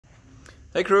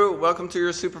Hey crew, welcome to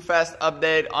your super fast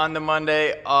update on the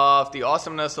Monday of the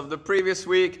awesomeness of the previous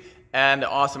week and the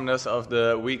awesomeness of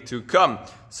the week to come.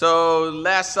 So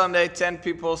last Sunday 10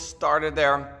 people started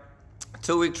their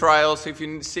 2-week trials. If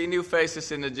you see new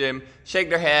faces in the gym, shake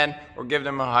their hand or give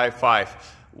them a high five.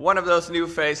 One of those new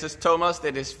faces, Thomas,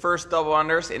 did his first double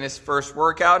unders in his first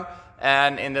workout,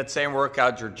 and in that same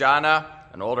workout Georgiana,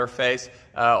 an older face,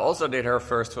 also did her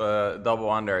first double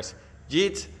unders.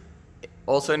 Jeet,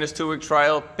 also in his 2-week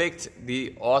trial, picked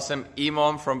the awesome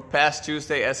Imon from past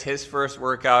Tuesday as his first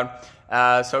workout.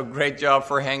 So great job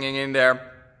for hanging in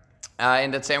there.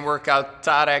 In that same workout,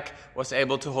 Tarek was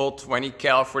able to hold 20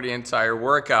 cal for the entire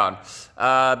workout.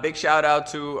 Big shout out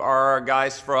to our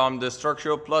guys from the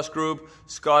Structural Plus group,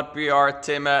 Scott, PR,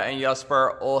 Timme and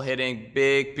Jasper, all hitting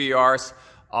big PRs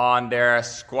on their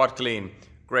squat clean.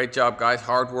 Great job guys,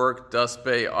 hard work does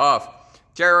pay off.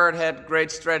 Gerard had great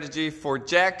strategy for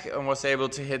Jack and was able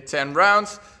to hit 10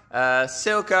 rounds.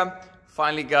 Silke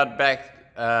finally got back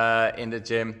in the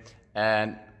gym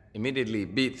and immediately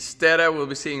beat Stella. We'll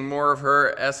be seeing more of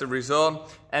her as a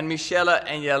result. And Michelle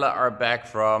and Jelle are back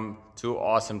from 2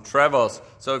 awesome travels.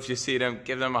 So if you see them,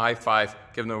 give them a high five,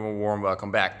 give them a warm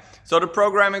welcome back. So the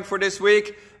programming for this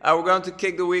week, we're going to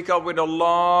kick the week up with a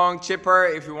long chipper.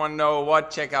 If you want to know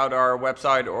what, check out our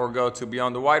website or go to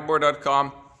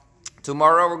beyondthewhiteboard.com.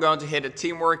 Tomorrow we're going to hit a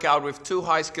team workout with 2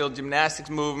 high-skill gymnastics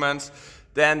movements.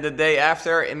 Then the day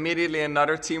after, immediately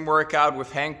another team workout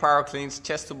with hang power cleans,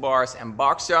 chest to bars and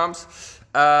box jumps.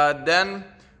 Then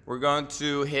we're going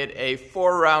to hit a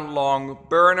 4-round long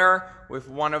burner with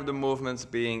one of the movements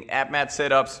being ab mat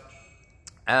sit-ups.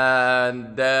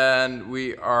 And then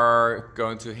we are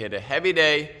going to hit a heavy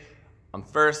day on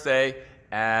Thursday.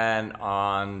 And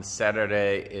on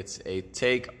Saturday it's a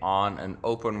take on an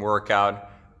open workout,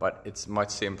 but it's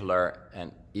much simpler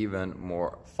and even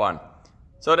more fun.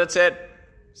 So that's it.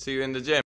 See you in the gym.